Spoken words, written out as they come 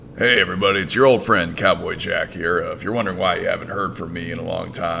Hey everybody, it's your old friend Cowboy Jack here. If you're wondering why you haven't heard from me in a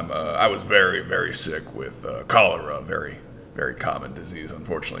long time, I was very, very sick with cholera, very common disease,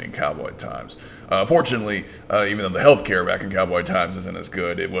 unfortunately, in cowboy times. Fortunately, even though the healthcare back in cowboy times isn't as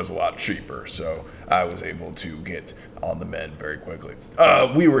good, it was a lot cheaper, so I was able to get on the mend very quickly.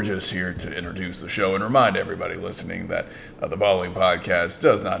 We were just here to introduce the show and remind everybody listening that the following podcast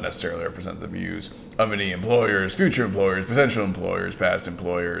does not necessarily represent the views of any employers, future employers, potential employers, past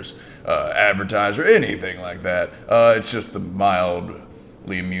employers, advertiser, anything like that. It's just the mildly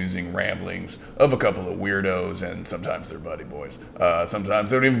amusing ramblings of a couple of weirdos and sometimes their buddy boys. Sometimes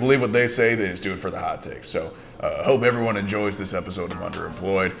they don't even believe what they say, they just do it for the hot takes. So hope everyone enjoys this episode of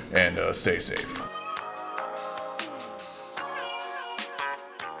Underemployed and stay safe.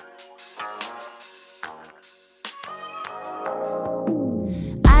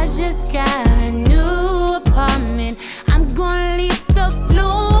 I just got a new apartment. I'm gonna leave the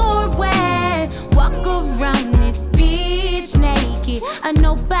floor wet. Walk around this beach naked.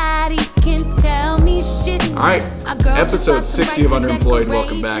 Nobody can tell me shit. All right, episode 60 of Underemployed.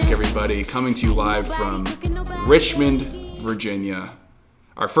 Welcome back, everybody. Coming to you live from Richmond, Virginia.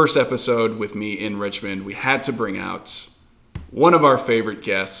 Our first episode with me in Richmond. We had to bring out one of our favorite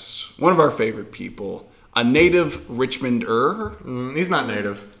guests, one of our favorite people, a native Richmonder. He's not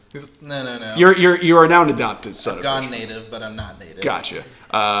native. No. You are now an adopted son of Gone Richmond. native, but I'm not native. Gotcha.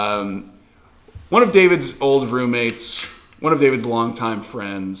 One of David's old roommates, one of David's longtime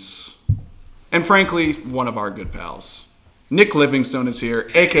friends, and frankly, one of our good pals. Nick Livingstone is here,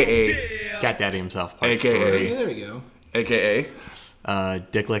 a.k.a. Cat Daddy himself. A.k.a. There we go. a.k.a.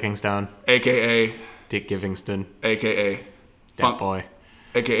 Dick Lickingstone. a.k.a. Dick Givingston. a.k.a. That boy.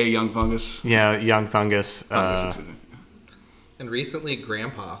 a.k.a. Young Fungus. Yeah, Young Fungus. And recently,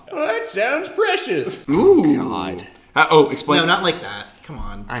 Grandpa. Oh, that sounds precious. Ooh. God. Explain. No, not like that. Come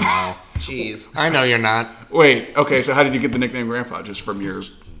on. I know. Jeez. I know you're not. Wait, okay, so how did you get the nickname Grandpa? Just from your...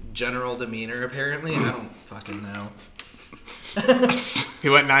 General demeanor, apparently. I don't fucking know. He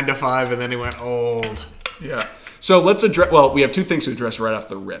went 9 to 5 and then he went old. Yeah. So let's address... Well, we have two things to address right off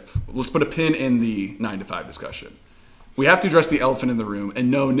the rip. Let's put a pin in the 9 to 5 discussion. We have to address the elephant in the room.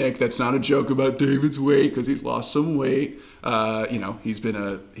 And no, Nick, that's not a joke about David's weight, because he's lost some weight. He's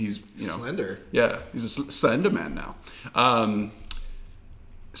Slender. Yeah, he's a slender man now.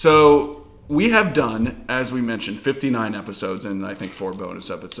 So we have done, as we mentioned, 59 episodes and I think 4 bonus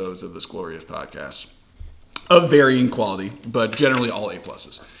episodes of this glorious podcast of varying quality, but generally all A+.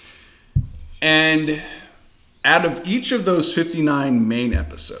 And out of each of those 59 main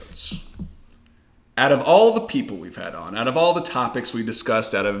episodes, out of all the people we've had on, out of all the topics we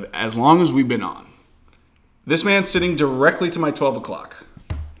discussed, out of as long as we've been on, this man sitting directly to my 12 o'clock,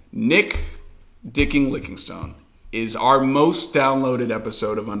 Nick Dicking Lickingstone, is our most downloaded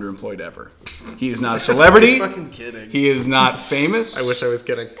episode of Underemployed ever. He is not a celebrity. You're fucking kidding. He is not famous. I wish I was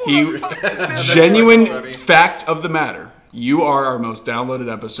kidding. Genuine funny. fact of the matter. You are our most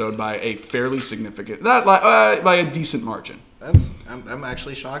downloaded episode by a fairly significant, by a decent margin. I'm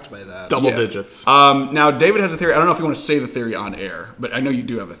actually shocked by that. Double digits. Now, David has a theory. I don't know if you want to say the theory on air, but I know you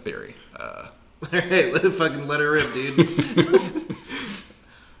do have a theory. Hey, fucking let her rip, dude.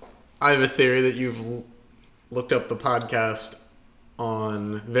 I have a theory that you've looked up the podcast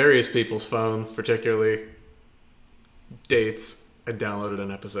on various people's phones, particularly dates, and downloaded an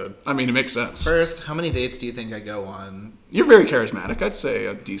episode. I mean, it makes sense. First, how many dates do you think I go on? You're very charismatic. I'd say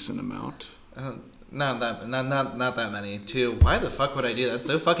a decent amount. Not that many. Two, why the fuck would I do that? That's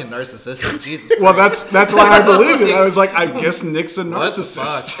so fucking narcissistic. Jesus Christ. Well, that's why I believed it. I was like, I guess Nick's a What the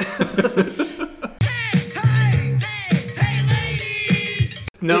narcissist. fuck?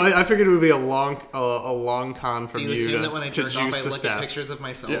 No, I figured it would be a long con from Do you you assume to, that when I to turn off, juice I the look at stats. pictures of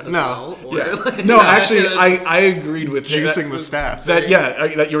myself as No. well? Or like, No, actually, that's- I agreed with Juicing the stats. that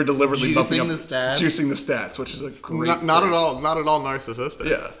you were deliberately bumping Juicing up the stats? juicing the stats, which is a great. Not at phrase. all narcissistic.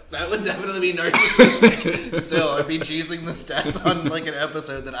 Yeah. That would definitely be narcissistic. Still, I'd be choosing the stats on like an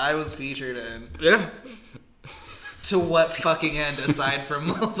episode that I was featured in. Yeah. To what fucking end, aside from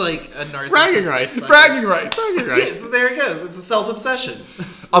like a narcissistic Bragging rights. side? Bragging rights. Yeah, so there it goes. It's a self-obsession.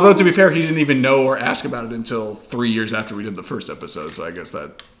 Although to be fair, he didn't even know or ask about it until 3 years after we did the first episode. So I guess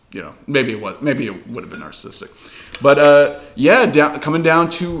that maybe it would have been narcissistic. But coming down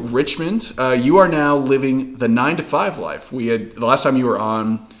to Richmond, you are now living the 9 to 5 life. The last time you were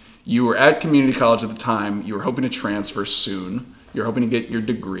on, you were at community college at the time. You were hoping to transfer soon. You're hoping to get your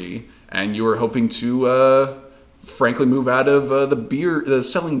degree, and you were hoping to frankly move out of the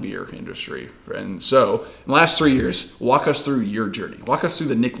selling beer industry. And so, in the last 3 years, walk us through your journey. Walk us through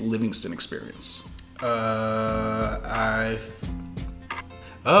the Nick Livingston experience.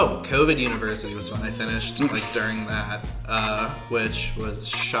 Oh, COVID University was fun. I finished like during that, which was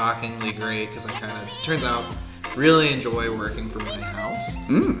shockingly great because I kind of turns out really enjoy working from my house.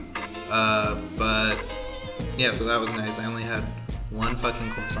 But yeah, so that was nice. I only had one fucking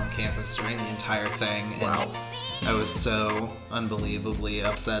course on campus during the entire thing. And Wow. I was so unbelievably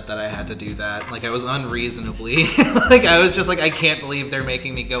upset that I had to do that. Like, I was unreasonably, like, I was just like, I can't believe they're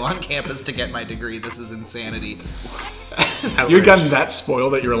making me go on campus to get my degree. This is insanity. You had gotten that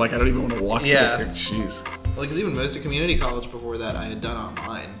spoiled that you were like, I don't even want to walk Yeah. to the Jeez. Well, because even most of community college before that, I had done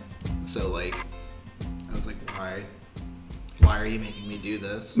online. So, like, I was like, why are you making me do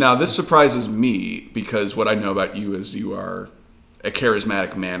this? Now, this surprises me because what I know about you is you are a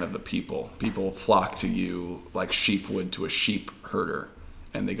charismatic man of the people. People flock to you like sheep would to a sheep herder.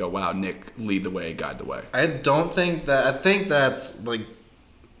 And they go, wow, Nick, lead the way, guide the way. I don't think that. I think that's like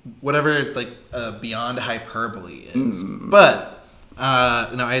whatever like beyond hyperbole is. But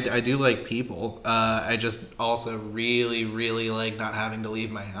no, I do like people. I just also really, really like not having to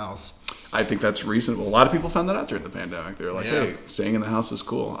leave my house. I think that's reasonable. A lot of people found that out during the pandemic. They were like, Yeah. hey, staying in the house is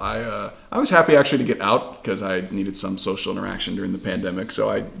cool. I was happy actually to get out because I needed some social interaction during the pandemic. So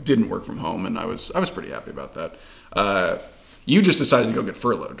I didn't work from home, and I was pretty happy about that. You just decided to go get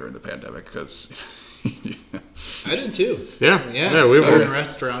furloughed during the pandemic because... I did too. Yeah, Yeah, we I was were. in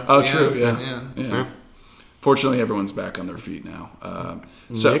restaurants. Oh, yeah, true, yeah. Fortunately, everyone's back on their feet now.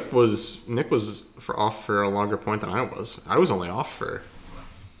 So Nick was off for a longer point than I was. I was only off for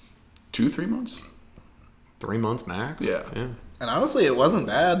 2-3 months? 3 months max. Yeah. And honestly, it wasn't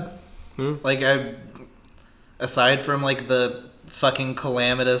bad. Like, aside from like the fucking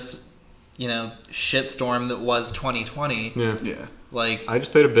calamitous, shitstorm that was 2020. Yeah. Yeah. Like, I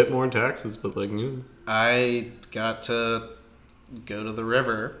just paid a bit more in taxes, but like, I got to go to the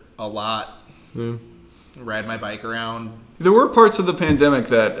river a lot, ride my bike around. There were parts of the pandemic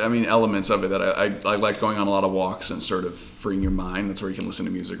that, I mean, elements of it that I liked going on a lot of walks and sort of freeing your mind. That's where you can listen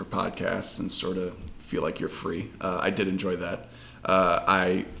to music or podcasts and sort of feel like you're free. I did enjoy that.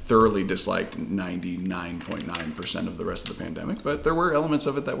 I thoroughly disliked 99.9% of the rest of the pandemic, but there were elements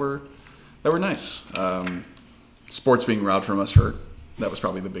of it that were nice. Sports being robbed from us hurt. That was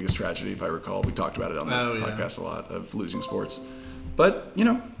probably the biggest tragedy, if I recall. We talked about it on the podcast a lot, of losing sports. But,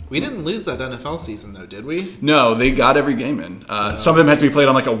 We didn't lose that NFL season, though, did we? no, they got every game in. Some of them had to be played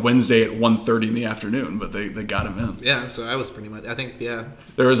on like a Wednesday at 1:30 in the afternoon, but they got them in. Yeah, so I was pretty much, I think, yeah.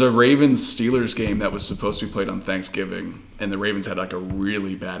 There was a Ravens-Steelers game that was supposed to be played on Thanksgiving, and the Ravens had like a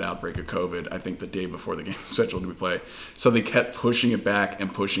really bad outbreak of COVID, I think the day before the game was scheduled to be played. So they kept pushing it back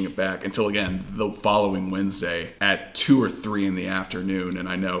until, again, the following Wednesday at 2 or 3 in the afternoon. And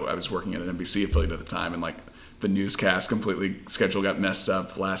I know I was working at an NBC affiliate at the time, and like the newscast schedule got messed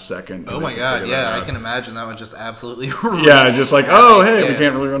up last second. Oh my god, yeah, I can imagine that would just absolutely Yeah, just like, oh, hey, we Yeah.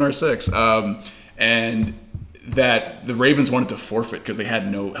 can't really run our 6. And that the Ravens wanted to forfeit because they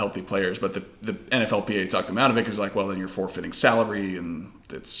had no healthy players, but the NFLPA talked them out of it because, like, well, then you're forfeiting salary, and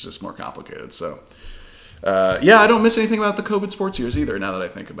it's just more complicated. So, I don't miss anything about the COVID sports years either, now that I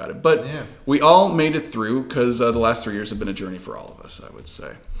think about it. But Yeah. we all made it through because the last 3 years have been a journey for all of us, I would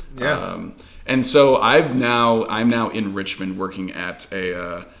say. Yeah. And so I'm now in Richmond working at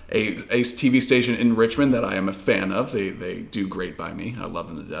a TV station in Richmond that I am a fan of. They do great by me. I love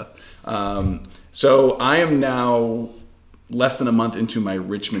them to death. So I am now less than a month into my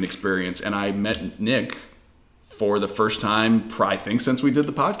Richmond experience, and I met Nick for the first time, I think, since we did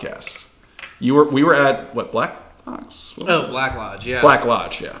the podcast. We were at what, Black Box? What was Oh, it? Black Lodge, yeah. Black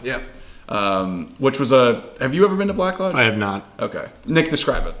Lodge, yeah. Yeah. Which was have you ever been to Black Lodge? I have not. Okay. Nick,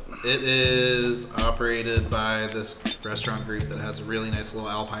 describe it. It is operated by this restaurant group that has a really nice little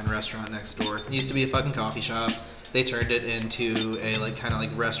Alpine restaurant next door. It used to be a fucking coffee shop. They turned it into a kind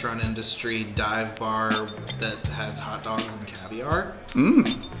of restaurant industry dive bar that has hot dogs and caviar.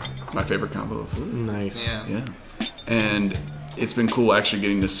 My favorite combo of food. Nice. Yeah. Yeah. And it's been cool actually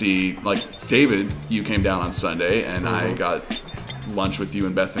getting to see, like, David, you came down on Sunday, and I got lunch with you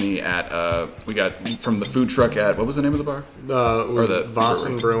and Bethany at, we got from the food truck at, what was the name of the bar? It was the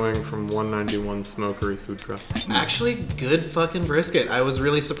Vossen Brewing from 191 Smokery Food Truck. Actually, good fucking brisket. I was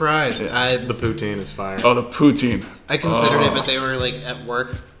really surprised. The poutine is fire. Oh, the poutine. I considered it, but they were at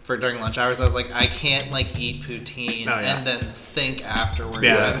work for during lunch hours. I was like, I can't eat poutine Oh, yeah. and then think afterwards.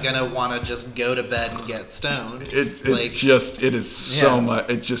 Yeah, I'm that's- gonna want to just go to bed and get stoned. It's Like, just, it is so Yeah. much,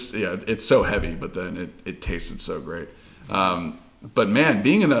 it's so heavy, but then it tasted so great. But man,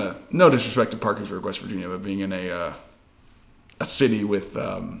 being in no disrespect to Parkersburg, West Virginia, but being in a city with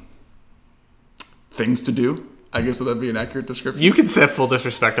things to do, I guess would that be an accurate description? You can set full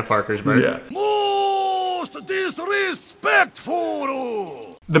disrespect to Parkersburg. Yeah. Most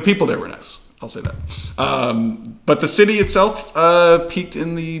disrespectful! The people there were nice. I'll say that. But the city itself peaked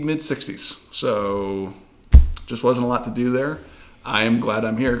in the mid-60s. So just wasn't a lot to do there. I am glad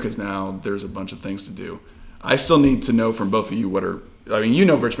I'm here because now there's a bunch of things to do. I still need to know from both of you you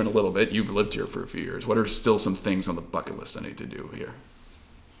know Richmond a little bit. You've lived here for a few years. What are still some things on the bucket list I need to do here?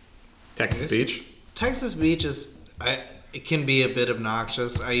 Texas Beach. Texas Beach it can be a bit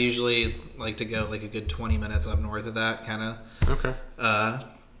obnoxious. I usually like to go like a good 20 minutes up north of that kind of. Okay.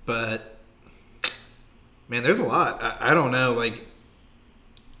 But man, there's a lot. I don't know. Like,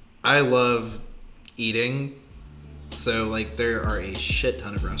 I love eating, so like there are a shit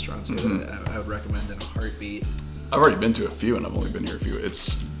ton of restaurants here that I would recommend in a heartbeat. I've already been to a few, and I've only been here a few.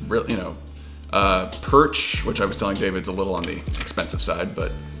 It's really, Perch, which I was telling David's a little on the expensive side,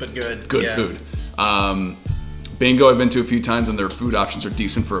 but good. Good Yeah. food. Bingo, I've been to a few times, and their food options are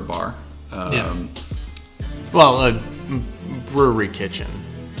decent for a bar. Well, a brewery kitchen.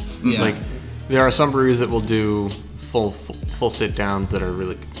 Yeah. Like, there are some breweries that will do full sit downs that are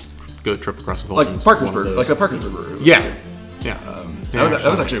really good. Trip across the Like Gulf. Parkersburg, like the Parkersburg Brewery. Yeah. Yeah. That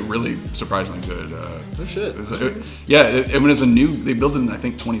was actually really surprisingly good. Oh shit. It was they built it in I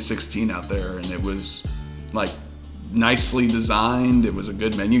think 2016 out there, and it was like nicely designed. It was a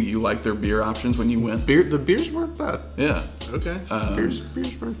good menu. You liked their beer options when you went. The beers weren't bad. Yeah. Okay. Beers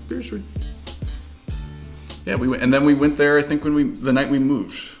were. Yeah, we went, and then we went there. I think the night we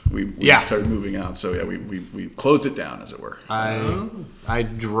moved, we Yeah. started moving out. So yeah, we closed it down, as it were. I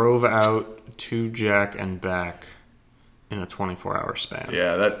drove out to Jack and back in a 24-hour span.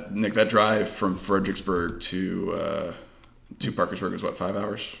 Yeah, that drive from Fredericksburg to Parkersburg was what, 5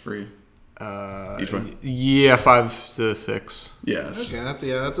 hours for you? Each way? Yeah, 5 to 6. Yeah, That's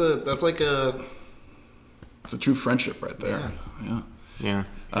like a. it's a true friendship right there. Yeah. Yeah.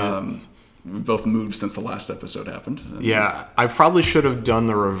 We both moved since the last episode happened. Yeah, I probably should have done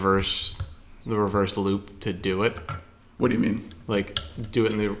the reverse loop to do it. What do you mean? Like, do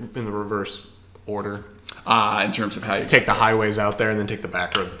it in the reverse order. In terms of how you Take the highways out there and then take the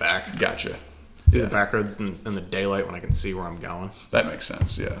back roads back. Gotcha. Do the back roads in the daylight when I can see where I'm going. That makes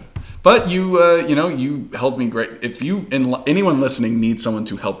sense. Yeah. But you helped me great. If anyone listening needs someone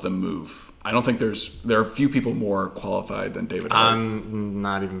to help them move, I don't think there are few people more qualified than David Hart. I'm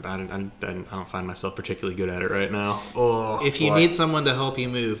not even bad at it. I don't find myself particularly good at it right now. Oh, If you need someone to help you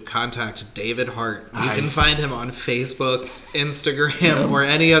move, contact David Hart. You can find him on Facebook, Instagram, or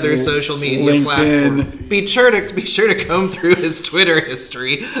any other social media LinkedIn. platform. Be sure to comb through his Twitter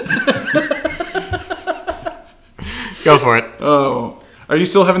history. Go for it. Oh, are you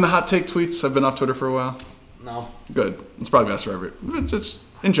still having the hot take tweets? I've been off Twitter for a while. No. Good. It's probably best for everyone. It's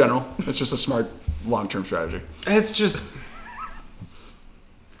in general. It's just a smart long-term strategy. It's just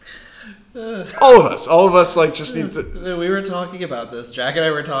All of us, like just need to. We were talking about this. Jack and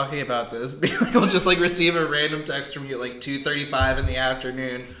I were talking about this. We'll just like receive a random text from you at like 2:35 in the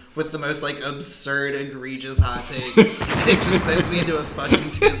afternoon with the most like absurd, egregious hot take. And it just sends me into a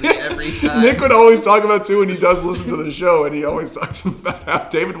fucking tizzy every time. Nick would always talk about too when he does listen to the show, and he always talks about how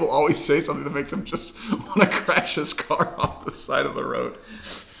David will always say something that makes him just want to crash his car off the side of the road.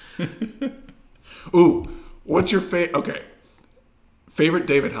 Ooh, what's your favorite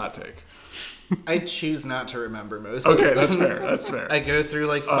David hot take? I choose not to remember most of Okay, them. that's fair. I go through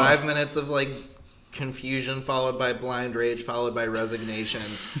like 5 minutes of like confusion, followed by blind rage, followed by resignation,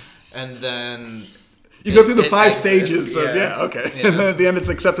 and then You go through the it 5 exits, stages. So yeah. okay. Yeah. And then at the end, it's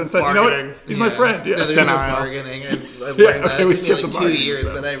acceptance. That you know Bargaining. what? He's my friend. Yeah. No, there's no Denial. bargaining. I've learned Yeah, that. okay, we It took skipped me like the 2 bargaining years,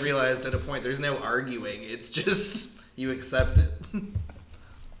 step. but I realized at a point there's no arguing. It's just you accept it.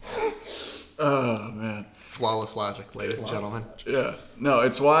 Oh man. flawless logic, ladies and gentlemen. Yeah, no,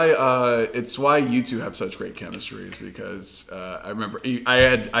 it's why you two have such great chemistry. Is because I remember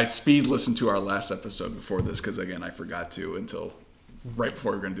I speed listened to our last episode before this because again I forgot to until right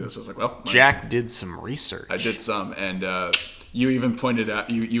before we were going to do this. I was like, well, Jack did some research. I did some, and you even pointed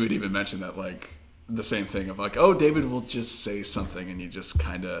out you had even mentioned that like the same thing of like, oh, David will just say something, and you just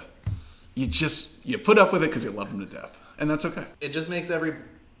kind of you put up with it because you love him to death, and that's okay. It just makes every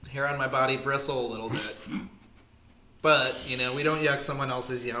hair on my body bristle a little bit. But, you know, we don't yuck someone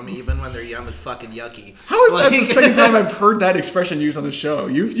else's yum even when their yum is fucking yucky. How is that the second time I've heard that expression used on the show?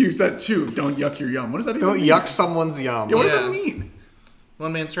 You've used that too. Don't yuck your yum. What does that even Don't mean? yuck someone's yum. Yeah, what does Yeah. that mean?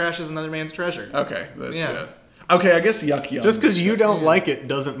 One man's trash is another man's treasure. Okay. Yeah. Okay, I guess yuck yum. Just because you don't like it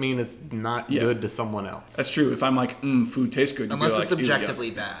doesn't mean it's not Yeah. good to someone else. That's true. If I'm like, food tastes good. you'd be Unless like, it's "Ew, yuck."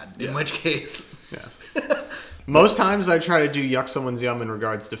 objectively bad. In Yeah. which case... Yes. Most times I try to do yuck someone's yum in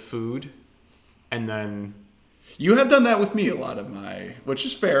regards to food, and then You have done that with me a lot of which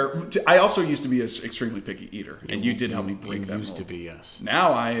is fair. I also used to be an extremely picky eater, and you did help me break that used to mold. be, yes.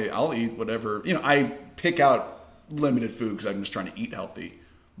 Now I'll eat whatever. I pick out limited food because I'm just trying to eat healthy.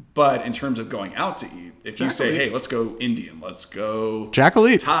 But in terms of going out to eat, if you say, "Hey, let's go Indian, let's go Jack will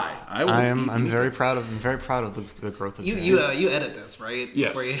eat. Thai," I will. I'm very proud of the growth of You Jack. you edit this, right?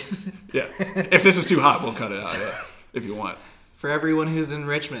 Yes. Before you- Yeah. If this is too hot, we'll cut it out. Yeah, if you want. For everyone who's in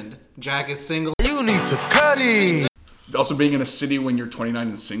Richmond, Jack is single. You need to cut it. Also, being in a city when you're 29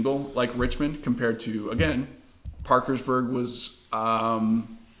 and single, like Richmond, compared to again, Parkersburg was.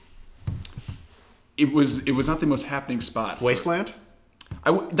 It was not the most happening spot. Wasteland?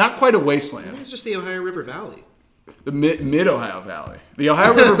 Not quite a wasteland. It's just the Ohio River Valley. The mid Ohio Valley. The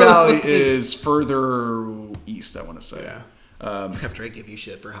Ohio River Valley is further east, I want to say. Yeah. After I give you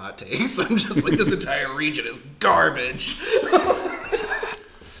shit for hot takes, I'm just like, this entire region is garbage.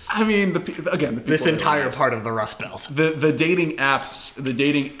 I mean, the people This are entire nice. part of the Rust Belt. The dating app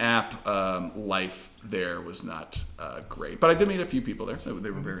life there was not great, but I did meet a few people there.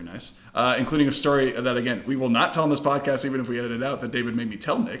 They were very nice, including a story that again we will not tell on this podcast, even if we edit it out. That David made me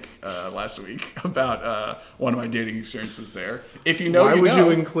tell Nick last week about one of my dating experiences there. If you know, Why would know.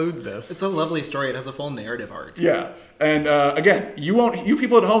 you include this? It's a lovely story. It has a full narrative arc. Yeah. And again, you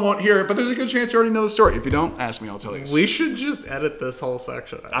people at home won't hear it, but there's a good chance you already know the story. If you don't, ask me, I'll tell you. We should just edit this whole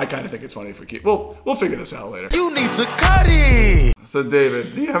section out. I kind of think it's funny if we keep. We'll figure this out later. You need to cut it. So,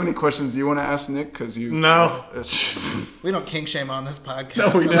 David, do you have any questions you want to ask Nick? Because you No. It's- We don't kink shame on this podcast. No,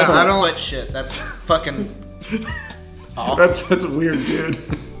 we don't. Unless I it's don't- foot shit. That's fucking. that's weird, dude.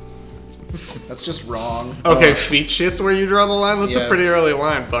 That's just wrong. Okay, feet shit's where you draw the line? That's Yeah. a pretty early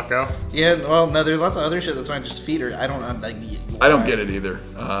line, bucko. Yeah, well, no, there's lots of other shit that's fine. Just feet or I don't know. Like, I don't get it either.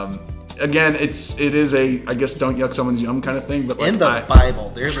 Again, it is a I guess don't yuck someone's yum kind of thing. But like, In the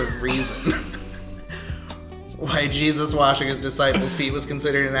Bible, there's a reason why Jesus washing his disciples' feet was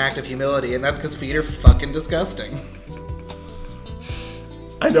considered an act of humility, and that's because feet are fucking disgusting.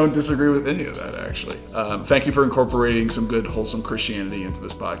 I don't disagree with any of that, actually. Thank you for incorporating some good, wholesome Christianity into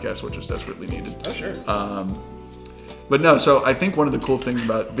this podcast, which was desperately needed. Oh, sure. But no, so I think one of the cool things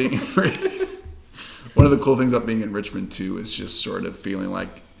about being in Richmond too is just sort of feeling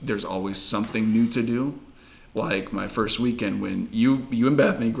like there's always something new to do. Like my first weekend when you and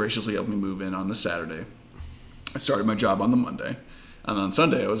Bethany graciously helped me move in on the Saturday. I started my job on the Monday. And on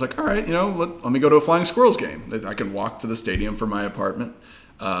Sunday, I was like, all right, let me go to a Flying Squirrels game. I can walk to the stadium from my apartment,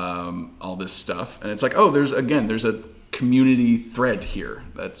 all this stuff. And it's like, there's a community thread here.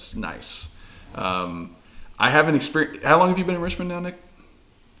 That's nice. I haven't experienced. How long have you been in Richmond now, Nick?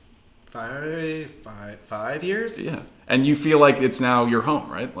 5 years? Yeah. And you feel like it's now your home,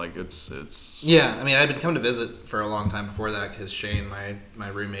 right? Like it's. Yeah, I mean, I'd been coming to visit for a long time before that because Shane, my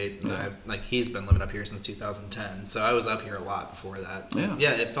roommate, and he's been living up here since 2010. So I was up here a lot before that.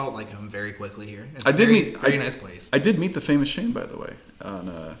 Yeah. It felt like home very quickly here. It's I did a meet very nice place. I did meet the famous Shane, by the way,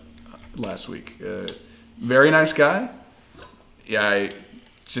 on last week. Very nice guy. Yeah, I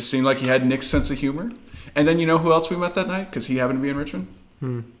just seemed like he had Nick's sense of humor. And then you know who else we met that night? Because he happened to be in Richmond.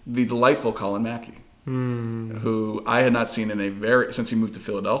 The delightful Colin Mackey, who I had not seen since he moved to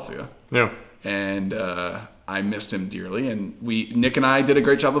Philadelphia. Yeah. And I missed him dearly. And Nick and I did a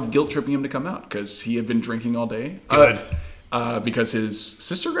great job of guilt tripping him to come out because he had been drinking all day. Good. Because his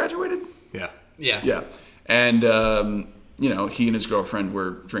sister graduated. Yeah. Yeah. Yeah. And, he and his girlfriend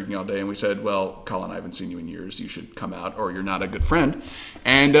were drinking all day. And we said, well, Colin, I haven't seen you in years. You should come out or you're not a good friend.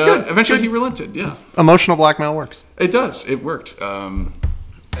 And eventually he relented. Yeah. Emotional blackmail works. It does. It worked.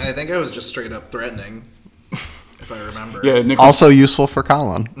 And I think I was just straight up threatening, if I remember. Yeah, Nick Also useful for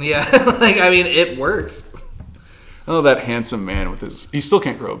Colin. Yeah, it works. Oh, that handsome man with he still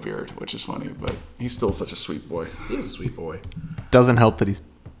can't grow a beard, which is funny, but he's still such a sweet boy. He's a sweet boy. Doesn't help that he's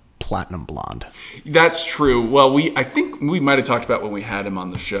platinum blonde. That's true. Well, I think we might have talked about when we had him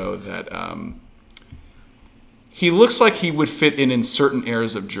on the show that he looks like he would fit in certain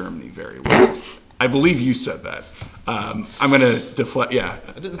areas of Germany very well. I believe you said that. I'm going to deflect. Yeah.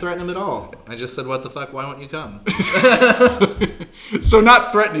 I didn't threaten him at all. I just said, what the fuck, why won't you come? So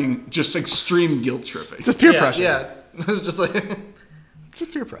not threatening, just extreme guilt tripping. Just peer pressure. Yeah, it was just like...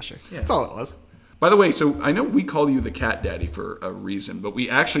 Just peer pressure. That's all it was. By the way, so I know we call you the cat daddy for a reason, but we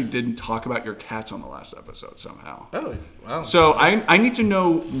actually didn't talk about your cats on the last episode somehow. Oh, wow. So I need to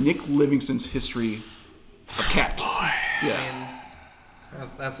know Nick Livingston's history of cat. Yeah.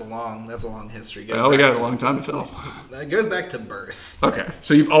 That's a long history. Well, we got a long time to fill. It goes back to birth. Okay,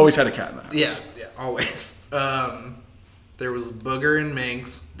 so you've always had a cat in the house. Yeah, always. There was Booger and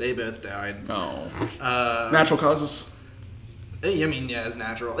Minx. They both died. Oh. Natural causes? I mean, yeah, it's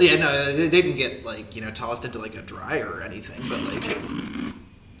natural. Yeah, no, they didn't get like tossed into like a dryer or anything, but like,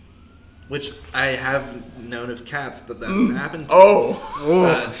 which I have known of cats that's happened to.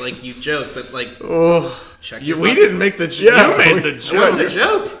 Like you joke, but like, check. We didn't make the joke. Yeah, You made the It joke. wasn't a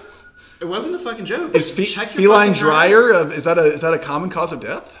joke. It wasn't a fucking joke. Is Check your feline fucking dryer? dryers. Is that a common cause of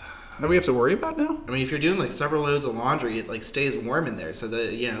death that we have to worry about now? I mean, if you're doing like several loads of laundry, it like stays warm in there, so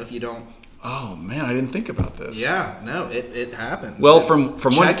that if you don't. Oh man, I didn't think about this. Yeah, no, it happens. Well, It's-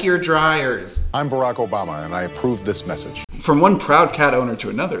 from check one, your dryers. I'm Barack Obama, and I approve this message. from one proud cat owner to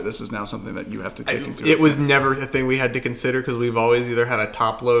another, this is now something that you have to take into. It was never a thing we had to consider because we've always either had a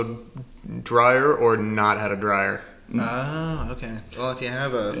top load dryer or not had a dryer. Oh, okay. Well, if you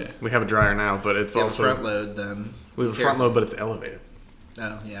have a, We have a dryer now, but it's you have a also front load, then we have a front load, but it's elevated.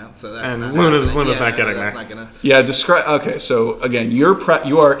 Oh, yeah. So that's And not Luna's happening. not getting that's there. Not gonna. Yeah, describe. Okay, so again, your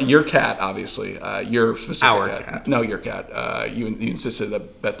cat, obviously, your specific Our cat. cat. No, your cat. You insisted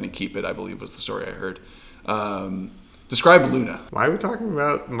that Bethany keep it. I believe was the story I heard. Describe Luna. Why are we talking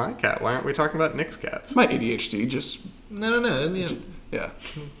about my cat? Why aren't we talking about Nick's cats? My ADHD. Just No. yeah.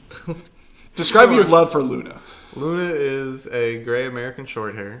 Describe your love for Luna. Luna is a gray American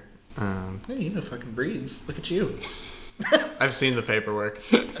Shorthair. Hey, you know fucking breeds. Look at you. I've seen the paperwork.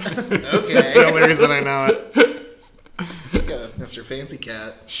 Okay. That's the only reason I know it. You got a Mr. Fancy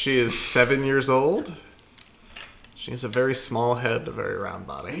Cat. She is 7 years old. She has a very small head, a very round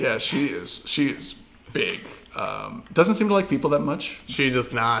body. Yeah, she is. She is big. Doesn't seem to like people that much. She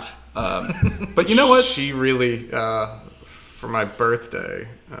does not. But you know what? She really, for my birthday,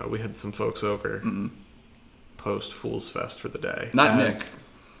 we had some folks over post Fool's Fest for the day. Not And Nick.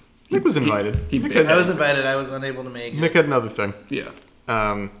 Nick was invited. he Nick, bit. had, I was invited. I was unable to make it. Nick had another thing. Yeah.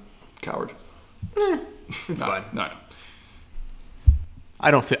 Coward. It's fine. No.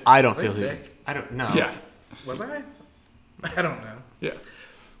 I don't feel I he- sick? I don't know. Yeah. Was I? I don't know. Yeah.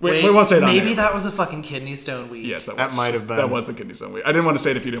 We won't say it on Maybe air. that was a fucking kidney stone week. Yes, that That might have been. That was the kidney stone. I didn't want to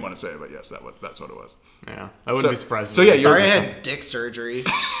say it if you didn't want to say it, but yes, that's what it was. Yeah. I wouldn't be surprised. So if yeah, it- Sorry, I had dick surgery.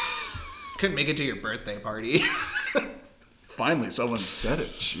 Couldn't make it to your birthday party. Finally, someone said it.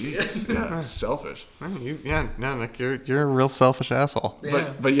 Jeez, yeah, selfish. Nick, you're a real selfish asshole.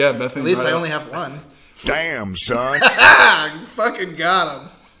 Yeah. But yeah, Bethany. At least I only have one. Damn, son. Ah, you fucking got him.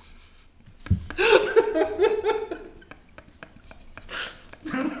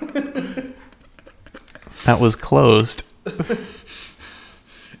 That was closed.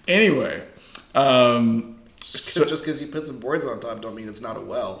 Anyway, Just because you put some boards on top don't mean it's not a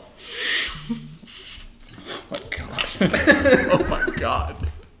well. my God. Oh my God.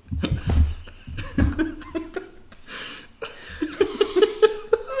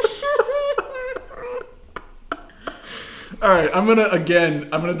 All right, I'm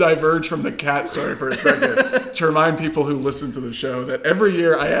gonna diverge from the cat story for a second to remind people who listen to the show that every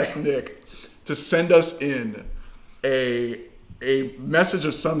year I ask Nick to send us in a message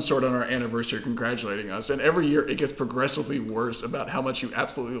of some sort on our anniversary congratulating us, and every year it gets progressively worse about how much you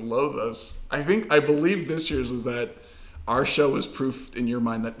absolutely loathe us. I believe this year's was that our show was proof in your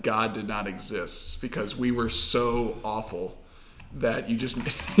mind that God did not exist because we were so awful that you just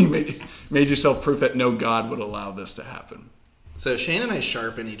made yourself proof that no God would allow this to happen. So Shane and I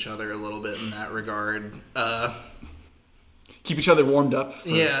sharpen each other a little bit in that regard. Keep each other warmed up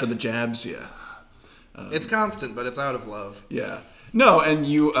Yeah. for the jabs, yeah. It's constant, but it's out of love. Yeah. No, and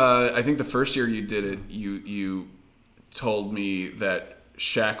you, I think the first year you did it, you told me that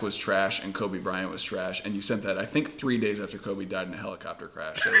Shaq was trash and Kobe Bryant was trash, and you sent that, I think, 3 days after Kobe died in a helicopter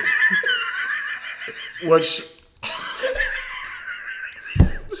crash. Which...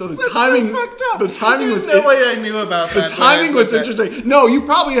 So the timing, the timing There's was no way I knew about the that. timing was interesting. No, you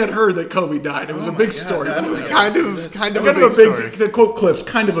probably had heard that Kobe died. It was a big story. I It don't was know. Kind of kind a of big a big. story. The quote clips,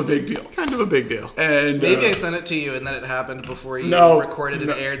 kind of a big deal. Kind of a big deal. And Maybe I sent it to you and then it happened before you No, recorded and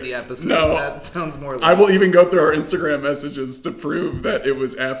no, aired the episode. no. That sounds more like I will even go through our Instagram messages to prove that it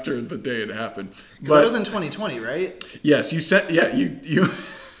was after the day it happened. that But was in 2020, right? yes, you sent. Yeah, you.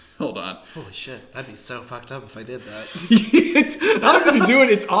 Hold on. Holy shit, that'd be so fucked up if I did that. It's not that you do it.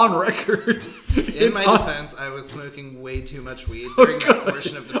 It's on record. In my defense, I was smoking way too much weed during that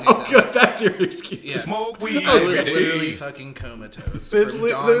portion of the Oh, pandemic. good. That's your excuse. Yeah. Smoke weed. I was Okay. literally fucking comatose. There's, from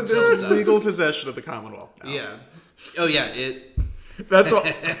dawn till there's dusk. legal possession of the Commonwealth now. Yeah. Oh yeah. It. That's what.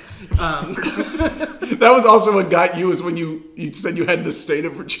 That was also what got you is when you said you had the state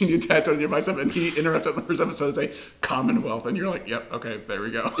of Virginia tattooed on your bicep, and he interrupted the first episode to say Commonwealth, and you're like, "Yep, okay, there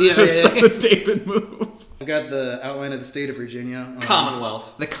we go." Yeah, It's yeah, such yeah. a statement move. I've got the outline of the state of Virginia.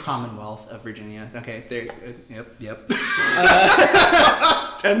 Commonwealth. The Commonwealth of Virginia. Okay. There. Yep.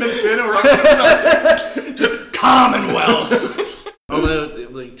 10 minutes in, we're already started. Just Commonwealth.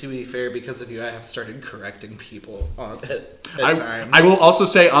 fair, because of you, I have started correcting people at I times. will also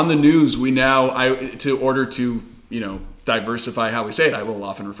say on the news, we now, diversify how we say it, I will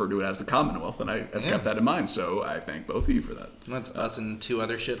often refer to it as the Commonwealth, and I have kept that in mind, so I thank both of you for that. That's us and 2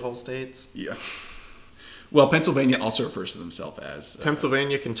 other shithole states. Yeah. Well, Pennsylvania also refers to themselves as...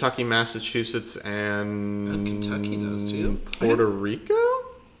 Pennsylvania, Kentucky, Massachusetts, and... Kentucky does too. Puerto Rico?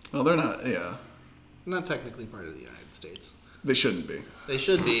 well, they're not, yeah. Not technically part of the United States. They shouldn't be. They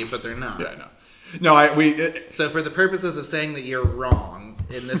should be, but they're not. Yeah, I know. No, So for the purposes of saying that you're wrong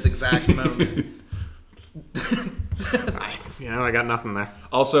in this exact moment... I got nothing there.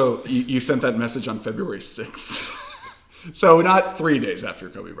 Also, you sent that message on February 6th. So not 3 days after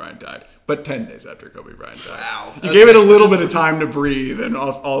Kobe Bryant died, but 10 days after Kobe Bryant died. Wow. You gave it a little bit of time to breathe and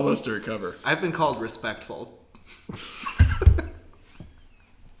all of us to recover. I've been called respectful.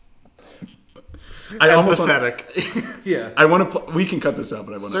 I almost Pathetic. Yeah. I want to. We can cut this out,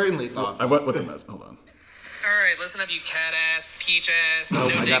 but I want to. Certainly thoughtful. I went with the mess. Hold on. All right, listen up, you cat ass, peach ass, Oh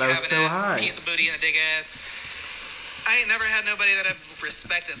no my dick God, I was having so ass, high. piece of booty in the dick ass. I ain't never had nobody that I've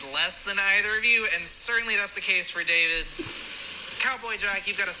respected less than either of you, and certainly that's the case for David. Cowboy Jack,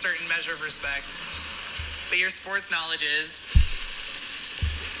 you've got a certain measure of respect, but your sports knowledge is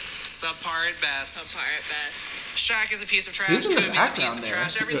subpar at best. Subpar at best. Shaq is a piece of trash. Who's in the Kobe's a piece background of there?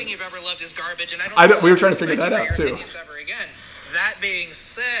 trash. Everything you've ever loved is garbage, and I don't. I think don't- we I'll were trying to ever figure respect that you for out, your too. opinions ever again. That being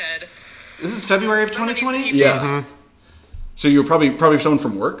said, This is February of someone needs to 2020? keep Yeah. doing this. So you were probably someone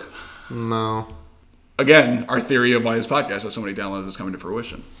from work. No. Again, our theory of why his podcast has so many downloads is coming to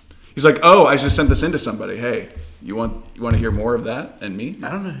fruition. He's like, oh, I just sent this in to somebody. Hey, you want to hear more of that and me?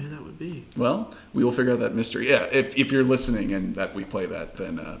 I don't know who that would be. Well, we will figure out that mystery. Yeah, if you're listening and that we play that,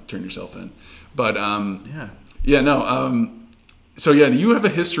 then turn yourself in. But so yeah, you have a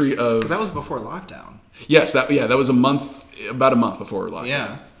history of. Because that was before lockdown. Yes, that was about a month before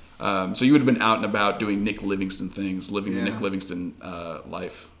lockdown. Yeah. So you would have been out and about doing Nick Livingston things, living the Yeah. Nick Livingston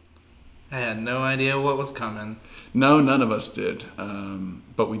life. I had no idea what was coming. No, none of us did,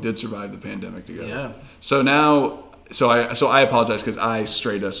 but we did survive the pandemic together. Yeah. So now, I apologize because I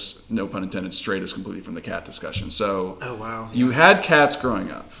strayed us, no pun intended, strayed us completely from the cat discussion. So, Oh, wow. You had cats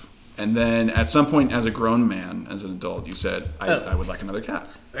growing up, and then at some point, as a grown man, as an adult, you said, I would like another cat.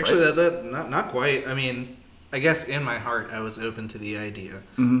 Actually, right? that not quite. I mean, I guess in my heart I was open to the idea.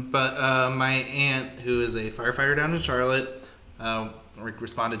 Mm-hmm. But my aunt, who is a firefighter down in Charlotte,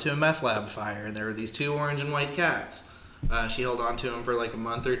 responded to a meth lab fire, and there were these 2 orange and white cats. She held on to them for like a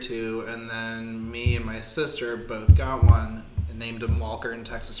month or 2, and then me and my sister both got one and named him Walker and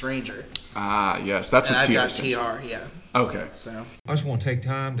Texas Ranger. Ah, yes, that's And what I've TR got stands for. TR, yeah. Okay. So I just want to take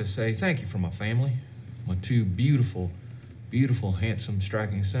time to say thank you for my family, my 2 beautiful, handsome,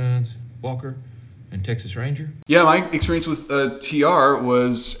 striking sons, Walker and Texas Ranger. Yeah, my experience with TR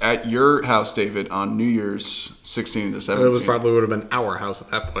was at your house, David, on New Year's 16 to 17. It probably would have been our house at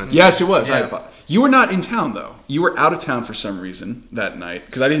that point. Yes, it was. Yeah. You were not in town, though. You were out of town for some reason that night,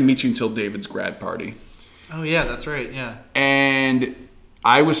 because I didn't meet you until David's grad party. Oh yeah, that's right. Yeah. And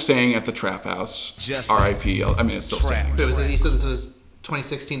I was staying at the Trap House. Just R.I.P. I mean, it's still standing. But you said this was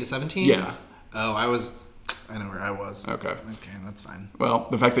 2016 to 17? Yeah. Oh, I know where I was. Okay. Okay, that's fine. Well,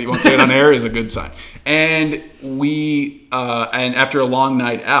 the fact that you won't say it on air is a good sign. And and after a long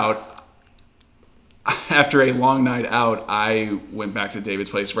night out, I went back to David's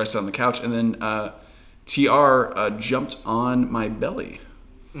place, rested on the couch, and then TR jumped on my belly.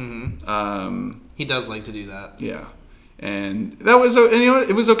 Mm-hmm. He does like to do that. Yeah. And that was, and you know,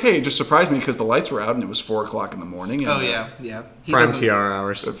 it was okay. It just surprised me because the lights were out and it was 4:00 in the morning. And, Oh yeah, yeah. He Prime doesn't- TR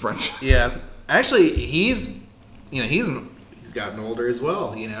hours. friends. Yeah. Actually, he's gotten older as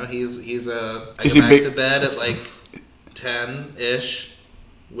well. You know, he's I Is go he back big- to bed at like 10-ish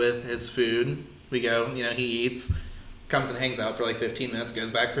with his food. We go, he eats, comes and hangs out for like 15 minutes, goes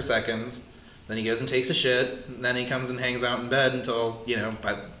back for seconds, then he goes and takes a shit, and then he comes and hangs out in bed until,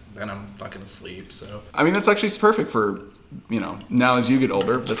 by then I'm fucking asleep. So I mean, that's actually perfect for, now as you get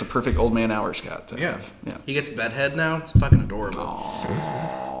older, that's a perfect old man hours cat to have. Yeah. He gets bedhead now. It's fucking adorable.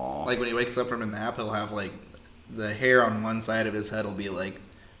 Like when he wakes up from a nap, he'll have like the hair on one side of his head will be like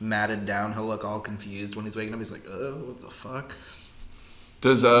matted down. He'll look all confused when he's waking up. He's like, "Oh, what the fuck?"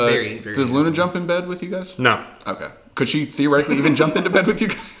 Does Very, very does Luna handsome. jump in bed with you guys? No. Okay. Could she theoretically even jump into bed with you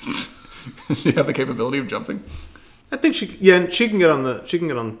guys? Does she have the capability of jumping? I think she can get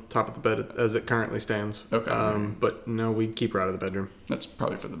on top of the bed as it currently stands. Okay. But no, we keep her out of the bedroom. That's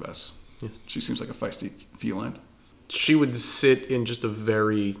probably for the best. Yes. She seems like a feisty feline. She would sit in just a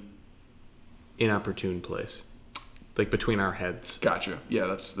very inopportune place, like between our heads. Gotcha. Yeah,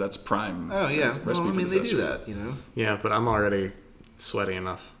 that's prime. Oh yeah. That's Well, recipe I for mean, they do disaster. that, Yeah, but I'm already sweaty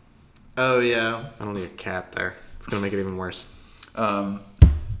enough. Oh, yeah. I don't need a cat there. It's going to make it even worse.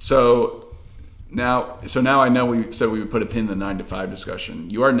 So now I know we said we would put a pin in the 9 to 5 discussion.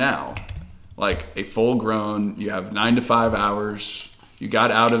 You are now like a full grown. You have 9 to 5 hours. You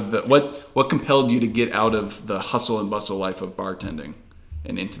got out of the what compelled you to get out of the hustle and bustle life of bartending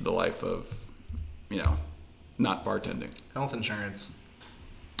and into the life of, not bartending? Health insurance.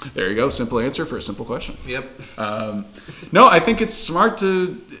 There you go. Simple answer for a simple question. Yep. No, I think it's smart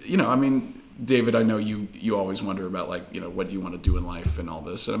to, David, I know you always wonder about what do you want to do in life and all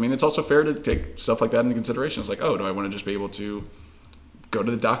this. And it's also fair to take stuff like that into consideration. It's like, oh, do I want to just be able to go to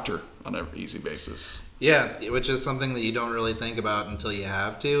the doctor on an easy basis? Yeah, which is something that you don't really think about until you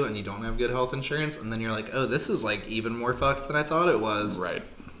have to, and you don't have good health insurance, and then you're like, oh, this is even more fucked than I thought it was. Right.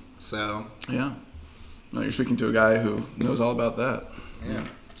 So. Yeah. No, you're speaking to a guy who knows all about that. Yeah.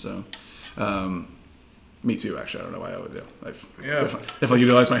 So, me too, actually. I don't know why I would do. If I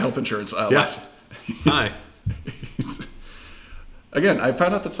utilize my health insurance, Hi. Again, I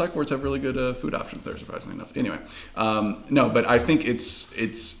found out that psych wards have really good food options there, surprisingly enough. Anyway, no, but I think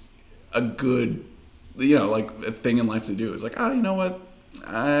it's a good, a thing in life to do. It's like, you know what?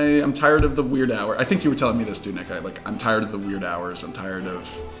 I'm tired of the weird hour. I think you were telling me this too, Nick. I'm tired of the weird hours. I'm tired of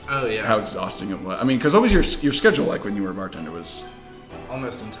how exhausting it was. Because what was your schedule like when you were a bartender? Was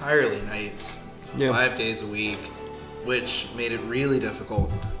almost entirely nights, 5 days a week, which made it really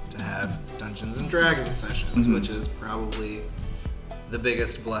difficult to have Dungeons and Dragons sessions, which is probably the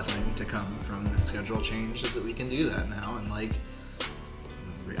biggest blessing to come from the schedule change, is that we can do that now, and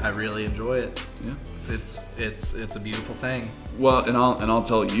I really enjoy it. Yeah, it's a beautiful thing. Well, and I'll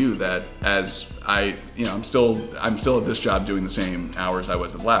tell you that as I'm still at this job doing the same hours I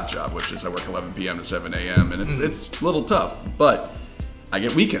was at the last job, which is I work 11 p.m. to 7 a.m. and it's a little tough, but I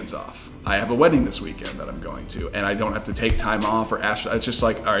get weekends off. I have a wedding this weekend that I'm going to, and I don't have to take time off or ask. It's just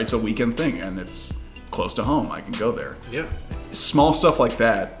all right, it's a weekend thing, and it's close to home. I can go there. Yeah. Small stuff like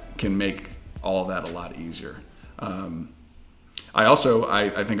that can make all that a lot easier. I also,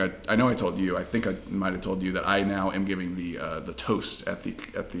 I think I know I told you. I think I might have told you that I now am giving the toast at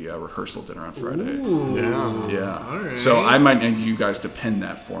the rehearsal dinner on Friday. Ooh. Yeah. All right. So I might need you guys to pen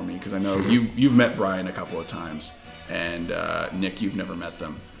that for me, because I know you've met Brian a couple of times, and Nick, you've never met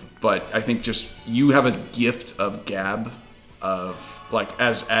them. But I think just you have a gift of gab, of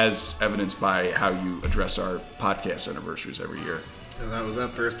as evidenced by how you address our podcast anniversaries every year. That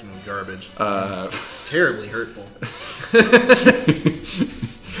first one was garbage. Terribly hurtful.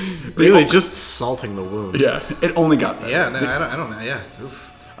 Really, just salting the wound. Yeah, it only got better. Yeah, no, I don't know. Yeah,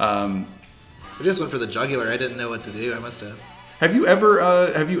 oof. I just went for the jugular. I didn't know what to do. I must have. Have you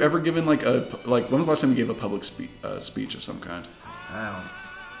ever given when was the last time you gave a public speech of some kind?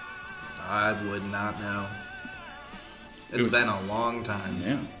 I would not know. It's been a long time.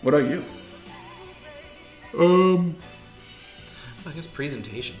 Yeah. What about you? I guess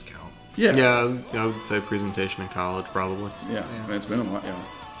presentations count. Yeah, I would say presentation in college, probably. Yeah. It's been a while. Yeah.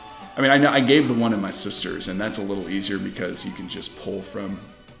 I know I gave the one in my sister's, and that's a little easier because you can just pull from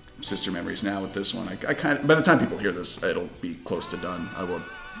sister memories. Now with this one, I kind of, by the time people hear this, it'll be close to done. I will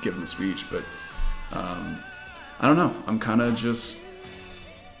give them a speech, but I don't know. I'm kind of just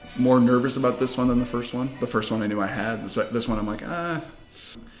more nervous about this one than the first one. The first one I knew I had. This one I'm like,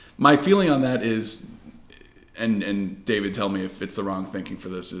 My feeling on that is, and David, tell me if it's the wrong thinking for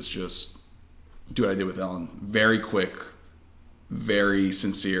this, is just do what I did with Ellen. Very quick, very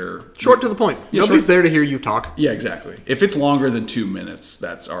sincere. Short to the point. Yeah, Nobody's short. there to hear you talk. Yeah, exactly. If it's longer than 2 minutes,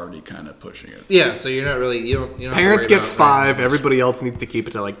 that's already kind of pushing it. Yeah, so you're not really, you don't have to Parents worry get about 5. Everybody else needs to keep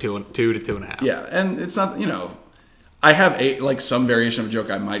it to 2 to 2.5. Yeah, and it's not, I have some variation of a joke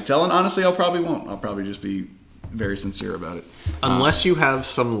I might tell, and honestly, I probably won't. I'll probably just be very sincere about it. Unless you have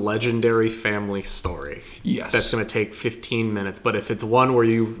some legendary family story. Yes. That's going to take 15 minutes. But if it's one where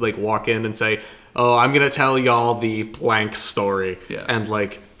you walk in and say, oh, I'm going to tell y'all the blank story. Yeah. And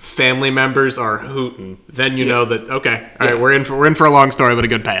family members are hooting, then you know that, okay, all right, we're in for a long story, but a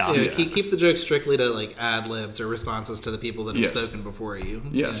good payoff. Yeah, keep the joke strictly to ad libs or responses to the people that have spoken before you.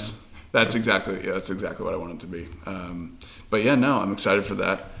 Yes. That's exactly what I want it to be. But yeah, no, I'm excited for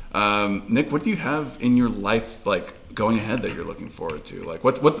that. Nick, what do you have in your life going ahead that you're looking forward to?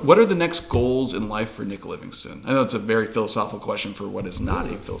 What are the next goals in life for Nick Livingston? I know it's a very philosophical question for what is not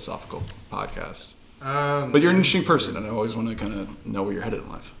a philosophical podcast. But you're an interesting person, and I always want to kind of know where you're headed in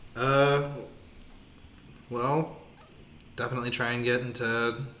life. Well, definitely try and get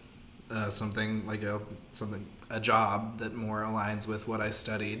into something a job that more aligns with what I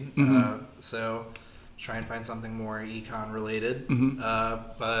studied. Mm-hmm. So try and find something more econ related. Mm-hmm.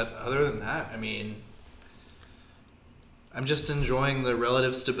 But other than that, I'm just enjoying the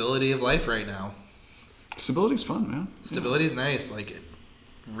relative stability of life right now. Stability's fun, man. Stability's nice. Like,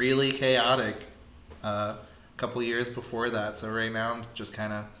 really chaotic a couple years before that. So right now I'm just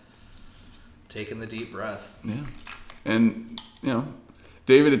kind of taking the deep breath. Yeah. And,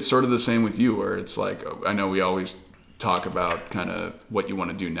 David, it's sort of the same with you, where it's like, I know we always talk about kind of what you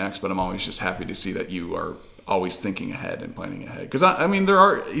want to do next, but I'm always just happy to see that you are always thinking ahead and planning ahead. Because, I mean, there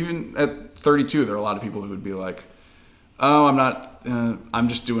are, even at 32, there are a lot of people who would be like, oh, I'm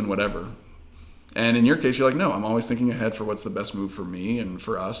just doing whatever. And in your case, you're like, no, I'm always thinking ahead for what's the best move for me and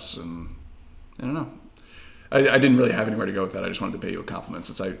for us. And I don't know. I didn't really have anywhere to go with that. I just wanted to pay you a compliment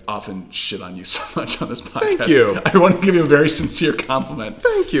since I often shit on you so much on this podcast. Thank you. I wanted to give you a very sincere compliment.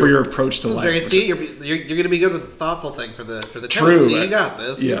 Thank you for your approach to life. Very, see, you're going to be good with the thoughtful thing for the True. show. See, you got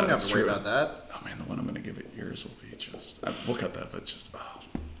this. You Yeah, don't have that's to worry true. about that. Oh man, the one I'm going to give it yours will be just. We'll cut that, but just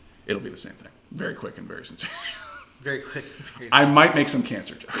it'll be the same thing. Very quick and very sincere. Very quick. Very I might make some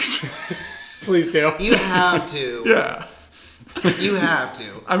cancer jokes. Please do. You have to. Yeah. You have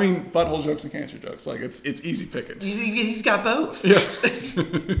to. I mean, butthole jokes and cancer jokes. Like it's easy picking. He's got both. Yeah.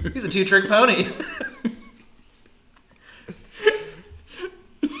 He's a two-trick pony.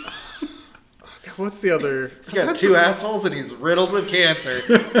 What's the other? He's got two assholes and he's riddled with cancer.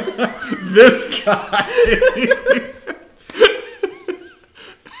 This guy.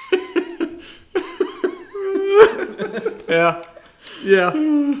 Yeah.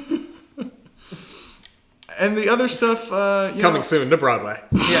 And the other stuff, Coming soon to Broadway.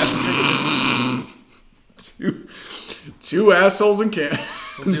 Yeah. two assholes and can.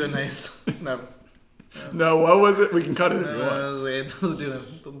 We'll do a nice. No, what was it? We can cut it if you want.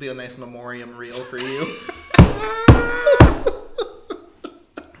 It'll be a nice memoriam reel for you.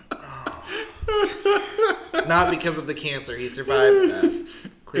 Not because of the cancer. He survived that.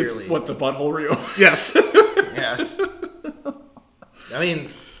 Clearly. It's what, the butthole reel? Yes. Yes. I mean,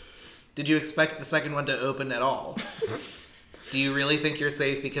 did you expect the second one to open at all? Do you really think you're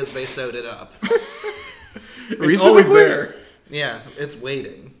safe because they sewed it up? It's always there. Yeah, it's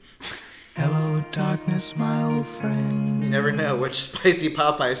waiting. Hello, darkness, my old friend. You never know which spicy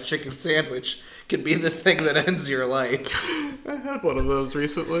Popeyes chicken sandwich could be the thing that ends your life. I had one of those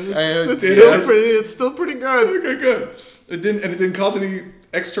recently. It's Still pretty good. Okay, good. It didn't cause any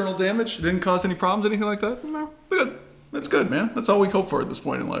external damage. It didn't cause any problems, anything like that. No, good. That's good, man. That's all we hope for at this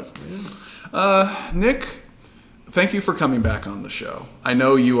point in life. Nick, thank you for coming back on the show. I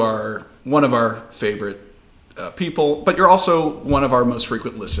know you are one of our favorite people, but you're also one of our most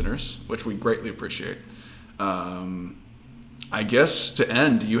frequent listeners, which we greatly appreciate. I guess to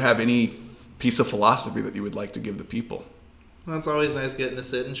end, do you have any piece of philosophy that you would like to give the people? Well, it's always nice getting to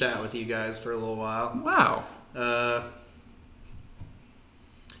sit and chat with you guys for a little while. Wow.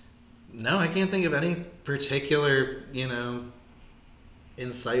 No, I can't think of any particular,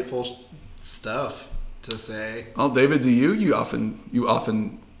 insightful stuff to say. Well, David, do you? You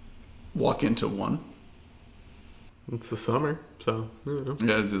often walk into one. It's the summer, so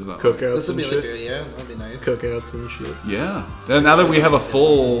Yeah, it's just cookouts This would and be like, shit. yeah, that'd be nice. Cookouts and shit. Yeah. And now that we have a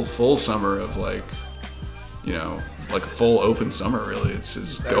full summer of like a full open summer, really, it's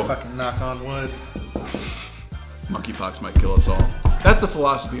just Better fucking knock on wood. Monkeypox might kill us all. That's the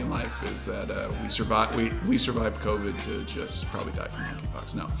philosophy in life: is that we survived COVID to just probably die from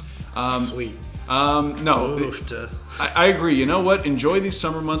monkeypox. No. Sweet. No. Oof, I agree. You know what? Enjoy these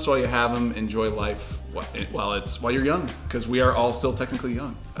summer months while you have them. Enjoy life while you're young, because we are all still technically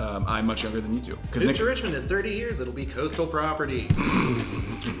young. I'm much younger than you two. Move to Richmond in 30 years, it'll be coastal property.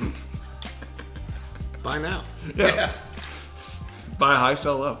 Buy now. Yeah. Buy high,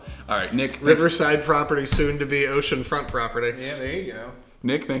 sell low. All right, Nick. Riverside property, soon to be oceanfront property. Yeah, there you go.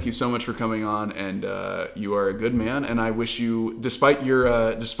 Nick, thank you so much for coming on, and you are a good man. And I wish you, despite your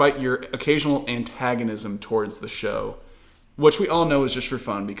occasional antagonism towards the show, which we all know is just for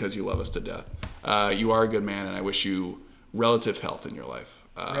fun because you love us to death, you are a good man, and I wish you relative health in your life.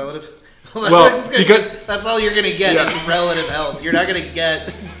 Relative? Well, that's good, because that's all you're gonna get Yeah. is relative health. You're not gonna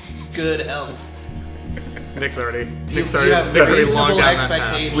get good health. Nick's already You have long reasonable down that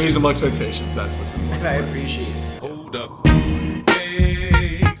expectations. reasonable expectations. That's what's important. I appreciate it. Hold up.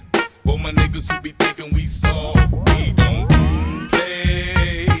 Hey, for my niggas who be thinking we soft, we don't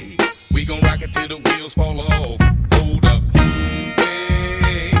play. We gon' rock it till the wheels fall off. Hold up.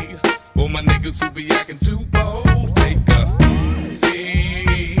 Hey, for my niggas who be acting too bold, take a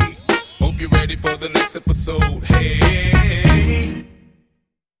seat. Hope you're ready for the next episode. Hey.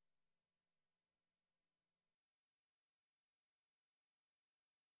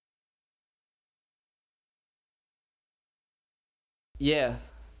 Yeah.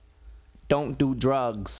 Don't do drugs.